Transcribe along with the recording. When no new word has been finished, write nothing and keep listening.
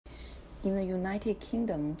In the United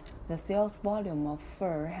Kingdom, the sales volume of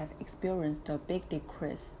fur has experienced a big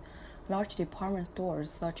decrease. Large department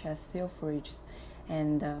stores such as Selfridges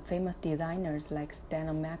and famous designers like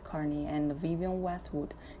Stella McCartney and Vivienne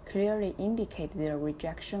Westwood clearly indicate their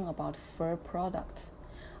rejection about fur products.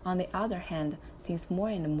 On the other hand, since more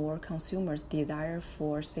and more consumers desire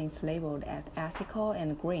for things labeled as ethical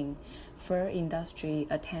and green, fur industry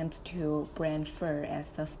attempts to brand fur as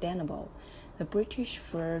sustainable. The British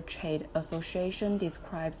Fur Trade Association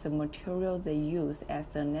describes the material they use as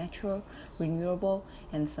a natural, renewable,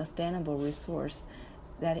 and sustainable resource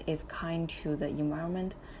that is kind to the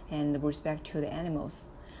environment and respect to the animals.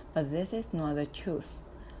 But this is not the truth.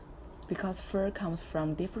 Because fur comes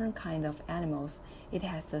from different kinds of animals, it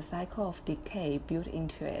has a cycle of decay built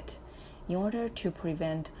into it. In order to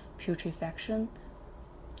prevent putrefaction,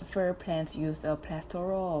 fur plants use a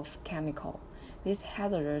plethora of chemicals. These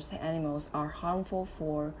hazardous animals are harmful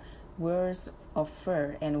for wearers of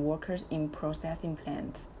fur and workers in processing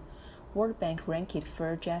plants. World Bank ranked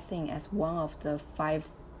fur dressing as one of the 5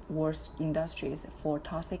 worst industries for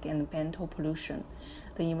toxic and mental pollution.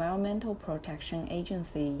 The Environmental Protection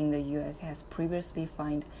Agency in the U.S. has previously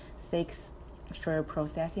fined 6 fur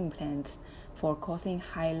processing plants for causing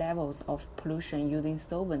high levels of pollution using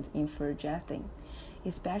solvents in fur dressing.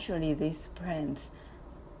 Especially these plants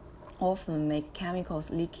often make chemicals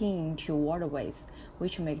leaking into waterways,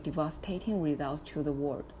 which make devastating results to the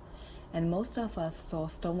world. And most of us saw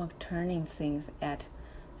stomach-turning things at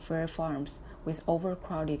fur farms with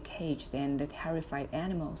overcrowded cages and terrified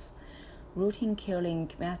animals. Routine killing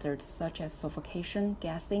methods such as suffocation,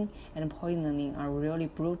 gassing, and poisoning are really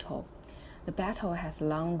brutal. The battle has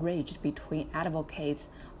long raged between advocates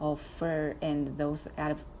of fur and those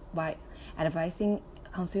advising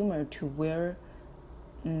consumers to wear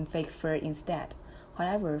fake fur instead.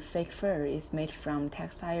 However, fake fur is made from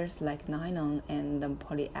textiles like nylon and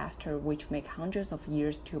polyester, which make hundreds of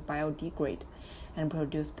years to biodegrade and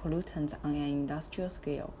produce pollutants on an industrial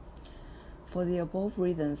scale. For the above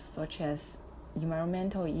reasons, such as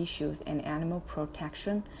environmental issues and animal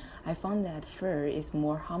protection, I found that fur is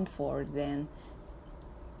more harmful than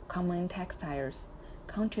common textiles.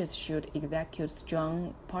 Countries should execute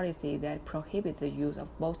strong policy that prohibit the use of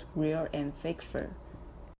both real and fake fur.